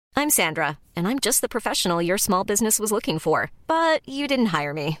I'm Sandra, and I'm just the professional your small business was looking for. But you didn't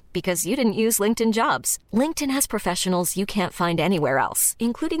hire me because you didn't use LinkedIn Jobs. LinkedIn has professionals you can't find anywhere else,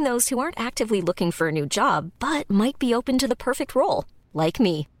 including those who aren't actively looking for a new job, but might be open to the perfect role, like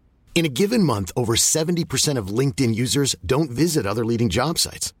me. In a given month, over 70% of LinkedIn users don't visit other leading job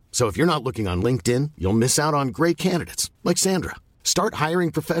sites. So if you're not looking on LinkedIn, you'll miss out on great candidates like Sandra. Start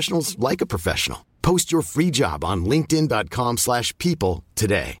hiring professionals like a professional. Post your free job on linkedin.com/people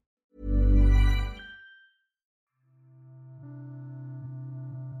today.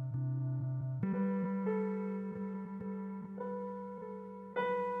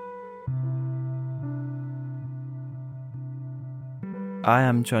 I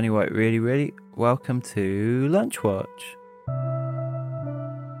am Johnny White, really. Welcome to Lunch Watch.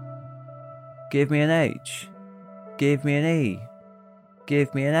 Give me an H. Give me an E.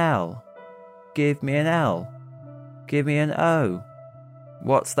 Give me an L. Give me an L. Give me an O.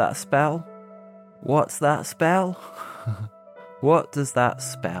 What's that spell? What's that spell? What does that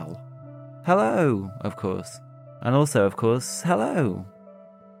spell? Hello, of course. And also, of course, hello.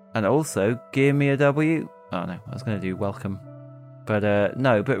 And also, give me a W. Oh no, I was going to do welcome. But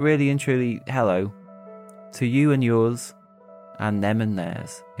no, but really and truly, hello. To you and yours, and them and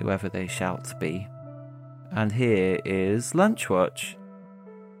theirs, whoever they shalt be. And here is Lunch Watch.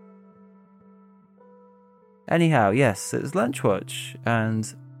 Anyhow, yes, it's Lunch Watch,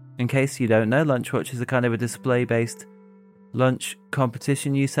 and in case you don't know, Lunch Watch is a kind of a display-based lunch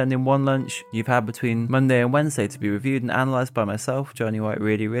competition. You send in one lunch you've had between Monday and Wednesday to be reviewed and analysed by myself, Johnny White,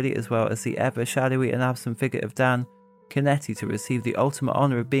 really, as well as the ever-shadowy and absent figure of Dan Canetti to receive the ultimate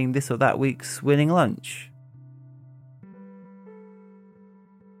honour of being this or that week's winning lunch.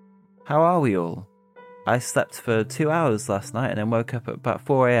 How are we all? I slept for 2 hours last night and then woke up at about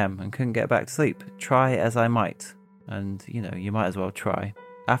 4 a.m. and couldn't get back to sleep. Try as I might. And, you might as well try.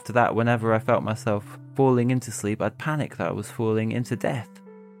 After that, whenever I felt myself falling into sleep, I'd panic that I was falling into death.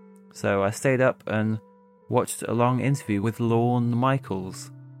 So I stayed up and watched a long interview with Lorne Michaels.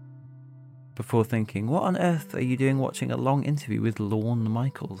 Before thinking, what on earth are you doing watching a long interview with Lorne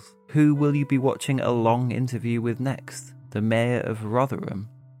Michaels? Who will you be watching a long interview with next? The Mayor of Rotherham?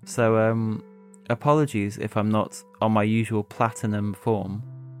 So, apologies if I'm not on my usual platinum form,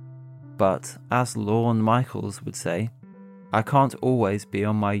 but as Lorne Michaels would say, I can't always be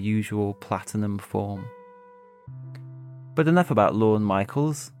on my usual platinum form. But enough about Lorne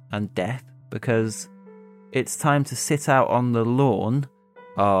Michaels and death, because it's time to sit out on the lawn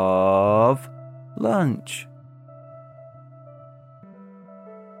of lunch.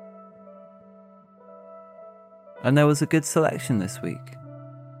 And there was a good selection this week.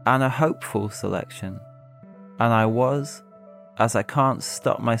 And a hopeful selection. And I was, as I can't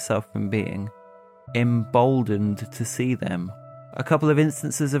stop myself from being, emboldened to see them. A couple of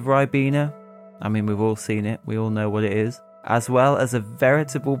instances of Ribena, I mean we've all seen it, we all know what it is, as well as a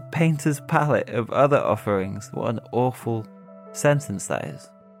veritable painter's palette of other offerings. What an awful sentence that is.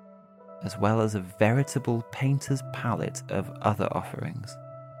 As well as a veritable painter's palette of other offerings.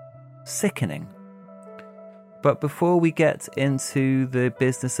 Sickening. But before we get into the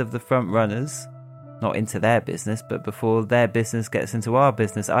business of the front runners, not into their business, but before their business gets into our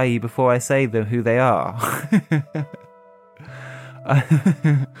business, i.e. before I say them who they are.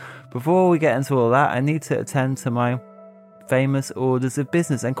 Before we get into all that, I need to attend to my famous orders of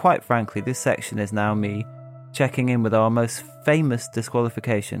business. And quite frankly, this section is now me checking in with our most famous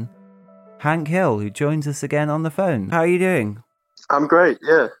disqualification, Hank Hill, who joins us again on the phone. How are you doing? I'm great,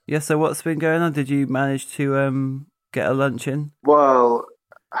 yeah. Yeah, so what's been going on? Did you manage to get a lunch in? Well,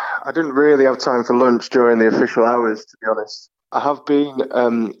 I didn't really have time for lunch during the official hours, to be honest. I have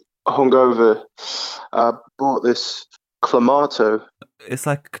been hungover. I bought this Clamato. It's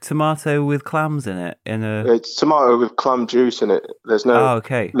like tomato with clams in it. It's tomato with clam juice in it. There's no. Oh,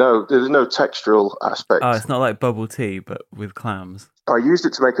 okay. No, there's no textural aspect. Oh, it's not like bubble tea, but with clams. I used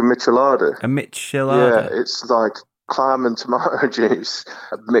it to make a michelada. A michelada? Yeah, it's like clam and tomato juice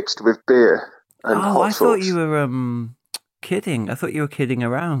mixed with beer and hot sauce. I thought you were kidding. I thought you were kidding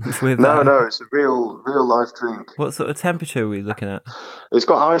around with No, it's a real life drink. What sort of temperature are we looking at? It's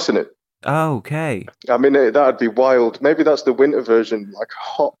got ice in it. Oh, okay. I mean, that'd be wild. Maybe that's the winter version, like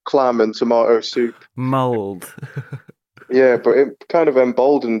hot clam and tomato soup. Mulled. Yeah, but it kind of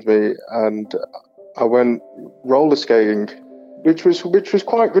emboldened me, and I went roller skating, which was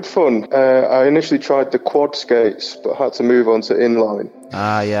quite good fun. I initially tried the quad skates, but had to move on to inline.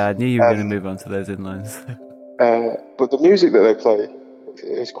 Ah, yeah, I knew you were going to move on to those inlines. But the music that they play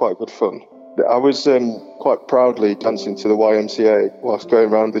is quite good fun. I was quite proudly dancing to the YMCA whilst going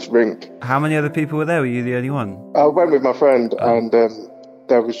around this rink. How many other people were there? Were you the only one? I went with my friend, and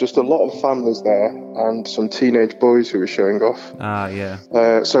there was just a lot of families there and some teenage boys who were showing off. Ah, yeah.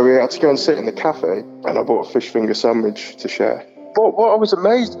 So we had to go and sit in the cafe, and I bought a fish finger sandwich to share. But what I was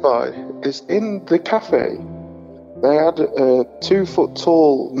amazed by is in the cafe, they had a 2-foot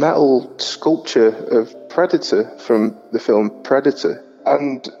tall metal sculpture of Predator from the film Predator.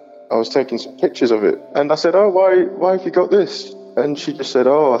 And I was taking some pictures of it. And I said, "Oh, why have you got this?" And she just said,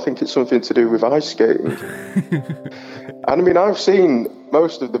 "Oh, I think it's something to do with ice skating." And I mean, I've seen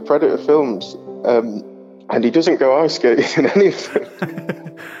most of the Predator films, and he doesn't go ice skating in any of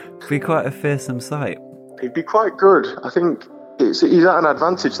them. Be quite a fearsome sight. He'd be quite good. I think he's at an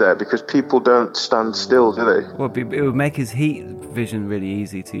advantage there because people don't stand still, do they? Well, it would make his heat vision really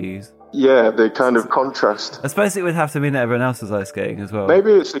easy to use. Yeah, the kind of contrast. I suppose it would have to mean that everyone else was ice skating as well.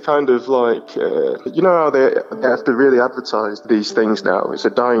 Maybe it's the kind of like, you know how they have to really advertise these things now? It's a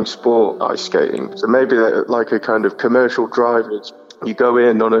dying sport, ice skating. So maybe like a kind of commercial drive. You go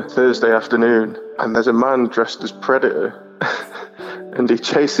in on a Thursday afternoon and there's a man dressed as Predator and he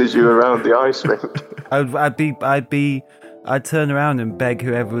chases you around the ice rink. I'd turn around and beg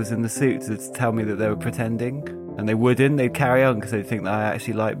whoever was in the suit to tell me that they were pretending, and they wouldn't. They'd carry on because they'd think that I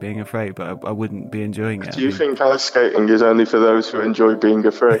actually like being afraid, but I wouldn't be enjoying it. Do you think ice skating is only for those who enjoy being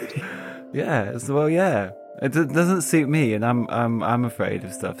afraid? Yeah, well, yeah. It doesn't suit me, and I'm afraid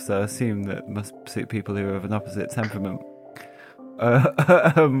of stuff, so I assume that it must suit people who are of an opposite temperament.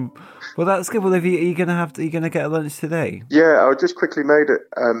 Well, that's good. Well, are you gonna get a lunch today? Yeah, I just quickly made it.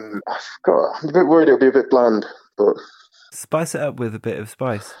 I'm a bit worried it'll be a bit bland, but spice it up with a bit of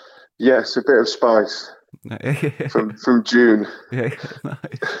spice. Yes, a bit of spice from June. Yeah,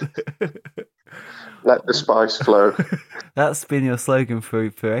 nice. Let the spice flow. That's been your slogan for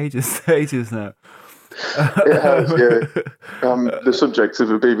ages now. It has, yeah. The subject of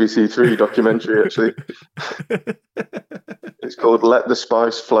a BBC Three documentary, actually. It's called Let the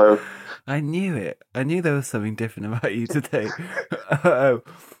Spice Flow. I knew it. I knew there was something different about you today. All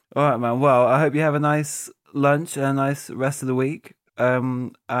right, man. Well, I hope you have a nice lunch and a nice rest of the week.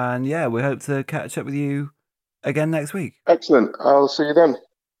 And yeah, we hope to catch up with you again next week. Excellent. I'll see you then.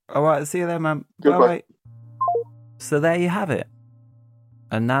 All right, see you then, man. Goodbye. Bye. So there you have it.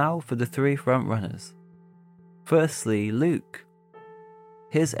 And now for the 3 front runners. Firstly, Luke.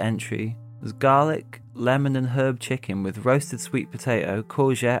 His entry was garlic, lemon and herb chicken with roasted sweet potato,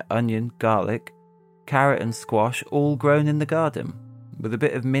 courgette, onion, garlic, carrot and squash all grown in the garden, with a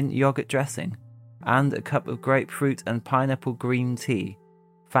bit of mint yogurt dressing, and a cup of grapefruit and pineapple green tea.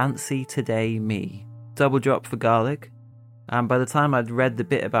 Fancy today me. Double drop for garlic, and by the time I'd read the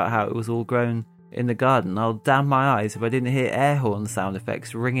bit about how it was all grown in the garden, I'll damn my eyes if I didn't hear air horn sound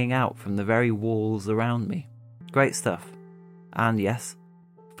effects ringing out from the very walls around me. Great stuff. And yes,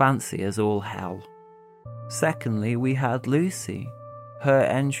 fancy as all hell. Secondly, we had Lucy. Her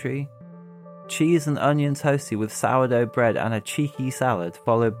entry: cheese and onion toasty with sourdough bread and a cheeky salad,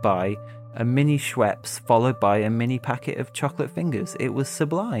 followed by a mini Schweppes, followed by a mini packet of chocolate fingers. It was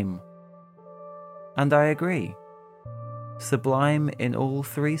sublime. And I agree. Sublime in all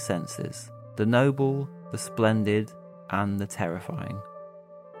 3 senses: the noble, the splendid, and the terrifying.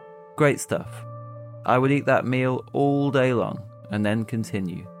 Great stuff. I would eat that meal all day long and then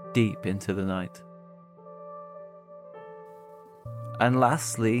continue deep into the night. And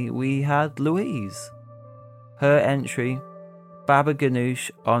lastly, we had Louise. Her entry: baba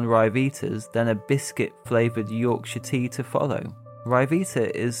ganoush on Ryvitas, then a biscuit-flavoured Yorkshire tea to follow. Ryvita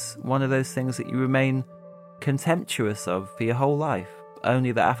is one of those things that you remain contemptuous of for your whole life,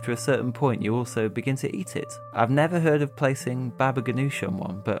 only that after a certain point you also begin to eat it. I've never heard of placing baba ganoush on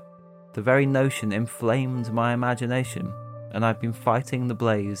one, but the very notion inflamed my imagination, and I've been fighting the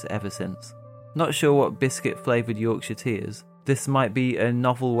blaze ever since. Not sure what biscuit-flavoured Yorkshire tea is. This might be a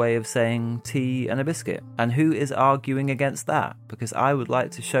novel way of saying tea and a biscuit, and who is arguing against that? Because I would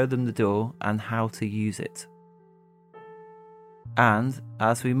like to show them the door and how to use it. And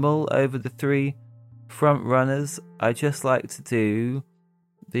as we mull over the 3 front runners, I'd just like to do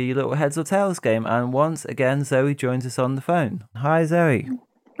the little heads or tails game, and once again Zoe joins us on the phone. Hi Zoe.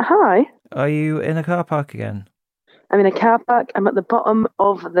 Hi. Are you in a car park again? I'm in a car park. I'm at the bottom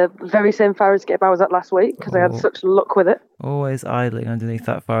of the very same fire escape I was at last week because I had such luck with it. Always idling underneath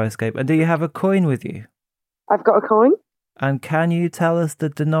that fire escape. And do you have a coin with you? I've got a coin. And can you tell us the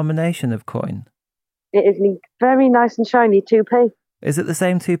denomination of coin? It is very nice and shiny 2p. Is it the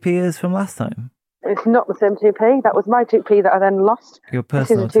same 2p as from last time? It's not the same 2p. That was my 2p that I then lost. Your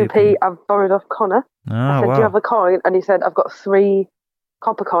personal This is a 2p I've borrowed off Connor. I said, wow. do you have a coin? And he said, I've got 3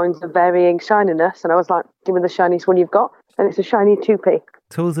 copper coins of varying shininess. And I was like, give me the shiniest one you've got. And it's a shiny 2p.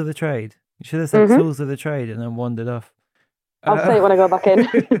 Tools of the trade. You should have said tools of the trade and then wandered off. I'll say it when I go back in.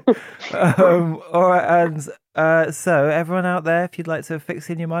 All right, and so everyone out there, if you'd like to fix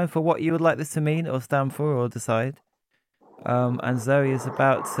in your mind for what you would like this to mean or stand for or decide, and Zoe is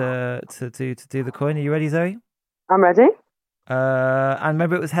about to do the coin. Are you ready, Zoe? I'm ready. And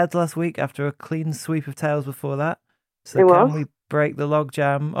remember, it was heads last week after a clean sweep of tails before that. So It can was. we break the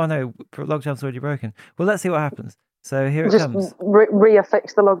logjam? Oh no, logjam's already broken. Well, let's see what happens. So here it Just comes.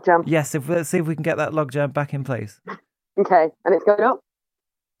 reaffix the logjam. Yes, let's see if we can get that logjam back in place. Okay, and it's going up.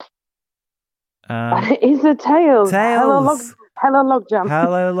 Um, And it is the tails. Tails! Hello, logjam.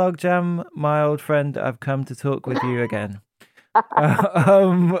 Hello, Logjam, my old friend. I've come to talk with you again.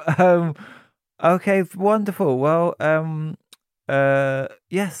 Okay, wonderful. Well,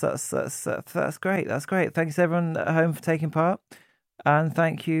 yes, that's great. That's great. Thanks everyone at home for taking part, and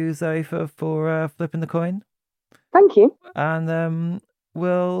thank you, Zoe, for flipping the coin. Thank you. And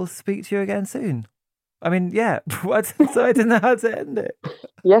we'll speak to you again soon. I mean, yeah. So I didn't know how to end it.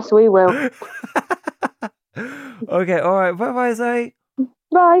 Yes, we will. Okay, all right. Bye, Zoe.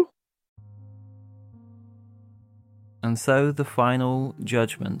 Bye. And so the final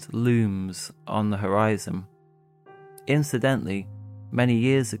judgment looms on the horizon. Incidentally, many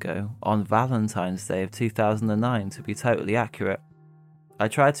years ago, on Valentine's Day of 2009 to be totally accurate, I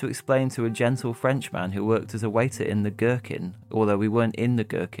tried to explain to a gentle Frenchman who worked as a waiter in the Gherkin, although we weren't in the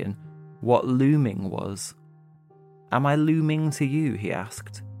Gherkin, what looming was. Am I looming to you, he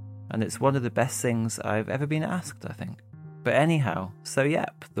asked, and it's one of the best things I've ever been asked, I think. But anyhow, so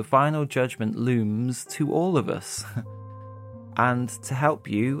yep, the final judgment looms to all of us. And to help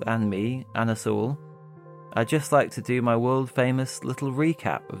you and me and us all, I'd just like to do my world-famous little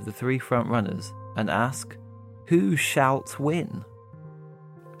recap of the three front runners and ask, who shalt win?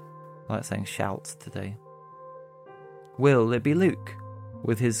 I like saying shalt today. Will it be Luke,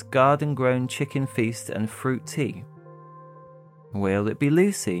 with his garden-grown chicken feast and fruit tea? Will it be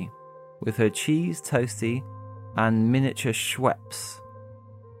Lucy, with her cheese toasty and miniature Schweppes?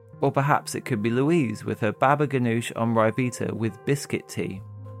 Or perhaps it could be Louise with her baba ganoush on Ryvita with biscuit tea.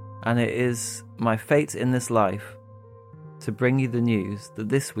 And it is my fate in this life to bring you the news that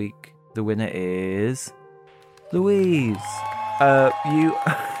this week the winner is Louise.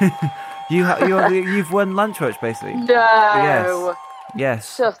 You've won Lunch Watch basically. No.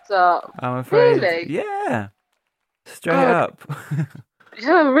 Yes. Shut up. I'm afraid. Really? Yeah. Straight up.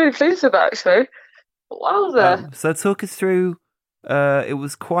 Yeah, I'm really pleased with that, actually. Wowza. So talk us through. It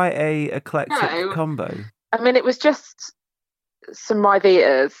was quite a eclectic combo. I mean, it was just some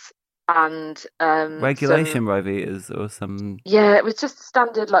Ryvitas and Regulation Ryvitas or some. Yeah, it was just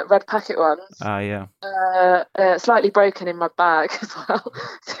standard like red packet ones. Ah, yeah. Slightly broken in my bag as well,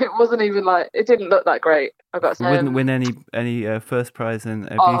 so it wasn't even like it didn't look that great. I got to say. Wouldn't win any first prize in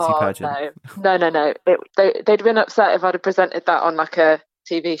a beauty pageant. No. They'd been upset if I'd have presented that on like a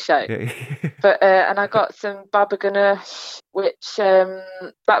TV show. But and I got some baba ganoush, which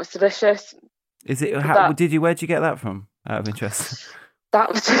that was delicious. Is it? Where'd you get that from? Out of interest. That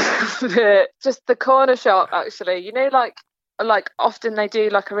was just the corner shop, actually. You know, like often they do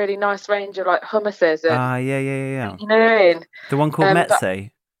like a really nice range of like hummuses. Yeah. You know what I mean? The one called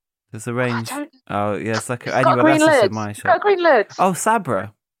Metze. There's a range. Oh, yeah, it's like anyway, that's just in my shop. Got a green lid. Oh,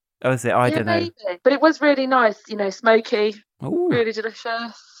 Sabra. Oh, is it? I don't know. Maybe. But it was really nice. You know, smoky. Ooh. Really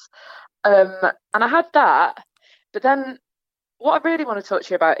delicious. And I had that. But then, what I really want to talk to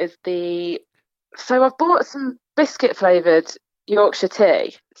you about is So I've bought some biscuit flavoured Yorkshire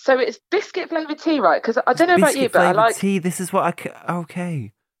tea. So it's biscuit flavoured tea, right? Because I don't know about you, but I like tea. This is what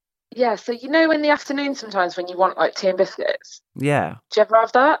okay. Yeah. So you know, in the afternoon, sometimes when you want like tea and biscuits. Yeah. Do you ever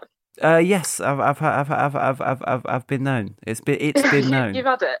have that? Yes, I've been known. It's been known. You've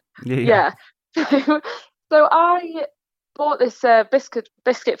had it. Yeah. So I bought this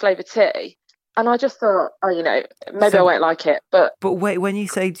biscuit flavoured tea. And I just thought, maybe I won't like it, but wait, when you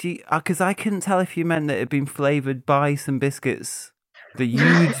say because I couldn't tell if you meant that it had been flavoured by some biscuits that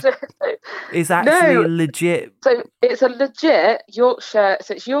you is actually legit. So it's a legit Yorkshire.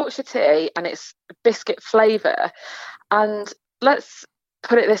 So it's Yorkshire tea, and it's biscuit flavour. And let's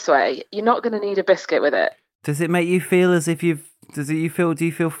put it this way: you're not going to need a biscuit with it. Does it make you feel as if you've? Do you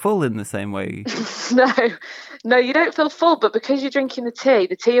feel full in the same way? No, you don't feel full, but because you're drinking the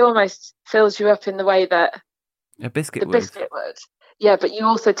tea almost fills you up in the way that a biscuit would. Biscuit would. Yeah, but you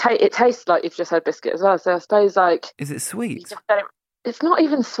also it tastes like you've just had biscuit as well. So I suppose is it sweet? It's not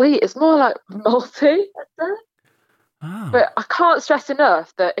even sweet. It's more like malty. Oh. But I can't stress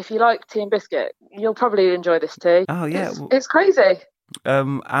enough that if you like tea and biscuit, you'll probably enjoy this tea. Oh yeah, it's crazy.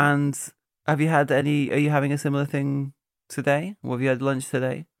 And have you had any? Are you having a similar thing today? Or have you had lunch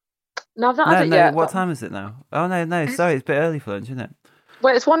today? No, I've not had it yet. What time is it now? Oh, no, sorry, it's a bit early for lunch, isn't it?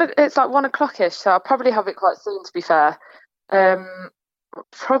 Well, it's like 1:00ish, so I'll probably have it quite soon, to be fair.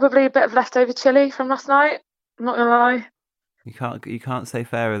 Probably a bit of leftover chili from last night. I'm not gonna lie. You can't say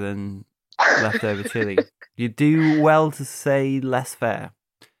fairer than leftover chili. You do well to say less fair.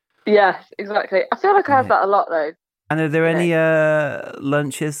 Yes, exactly. I feel like I have that a lot, though. And are there any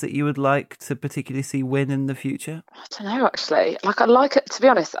lunches that you would like to particularly see win in the future? I don't know, actually. Like, I'd like it, to be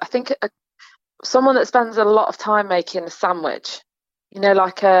honest, I think someone that spends a lot of time making a sandwich, you know,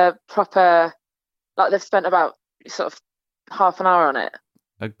 like a proper, like they've spent about sort of half an hour on it.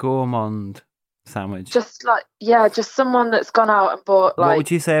 A gourmand sandwich. Just someone that's gone out and bought, like... What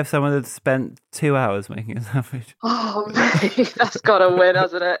would you say if someone had spent 2 hours making a sandwich? Oh, mate, that's got to win,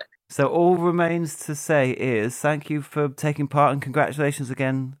 hasn't it? So all remains to say is thank you for taking part and congratulations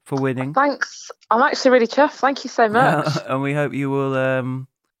again for winning. Thanks. I'm actually really chuffed. Thank you so much. And we hope you will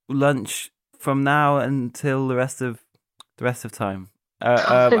lunch from now until the rest of time.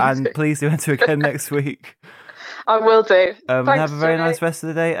 And please do enter again next week. I will do. Thanks, have a very Jimmy. nice rest of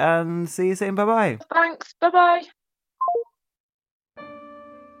the day and see you soon. Bye-bye. Thanks. Bye-bye.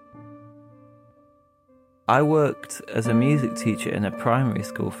 I worked as a music teacher in a primary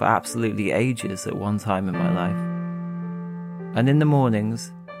school for absolutely ages at one time in my life. And in the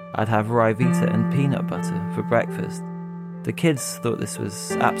mornings, I'd have Ryvita and peanut butter for breakfast. The kids thought this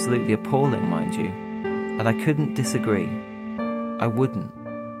was absolutely appalling, mind you, and I couldn't disagree. I wouldn't,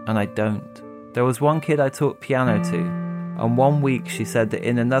 and I don't. There was one kid I taught piano to, and one week she said that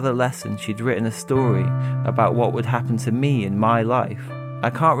in another lesson she'd written a story about what would happen to me in my life. I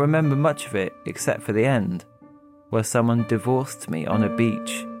can't remember much of it except for the end, where someone divorced me on a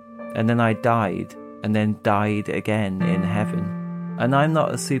beach, and then I died, and then died again in heaven. And I'm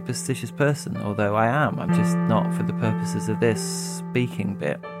not a superstitious person, although I am. I'm just not for the purposes of this speaking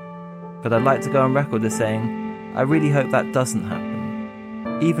bit. But I'd like to go on record as saying, I really hope that doesn't happen.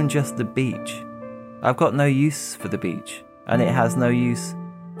 Even just the beach. I've got no use for the beach, and it has no use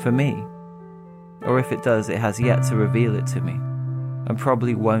for me. Or if it does, it has yet to reveal it to me. And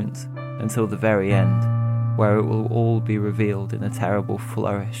probably won't until the very end, where it will all be revealed in a terrible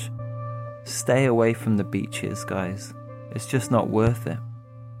flourish. Stay away from the beaches, guys. It's just not worth it.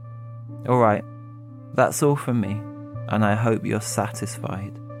 Alright, that's all from me, and I hope you're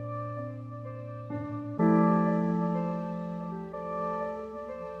satisfied.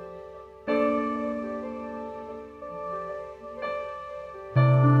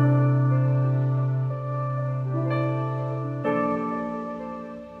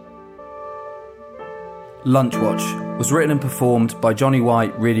 Lunch Watch was written and performed by Johnny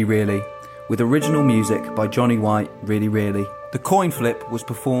White, Really Really, with original music by Johnny White, Really Really. The coin flip was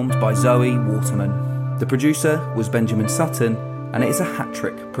performed by Zoe Waterman. The producer was Benjamin Sutton, and it is a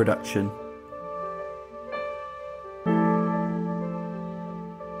hat-trick production.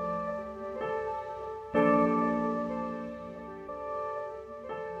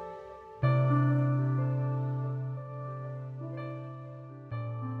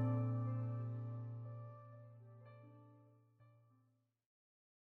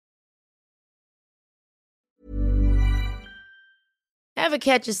 Ever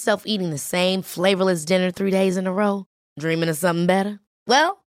catch yourself eating the same flavorless dinner 3 days in a row? Dreaming of something better?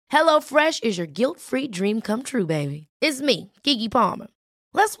 Well, HelloFresh is your guilt-free dream come true, baby. It's me, Keke Palmer.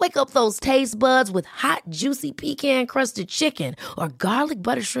 Let's wake up those taste buds with hot, juicy pecan-crusted chicken or garlic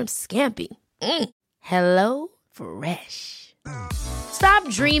butter shrimp scampi. Hello Fresh. Stop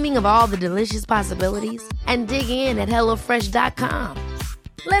dreaming of all the delicious possibilities and dig in at HelloFresh.com.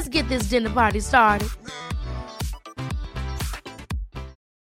 Let's get this dinner party started.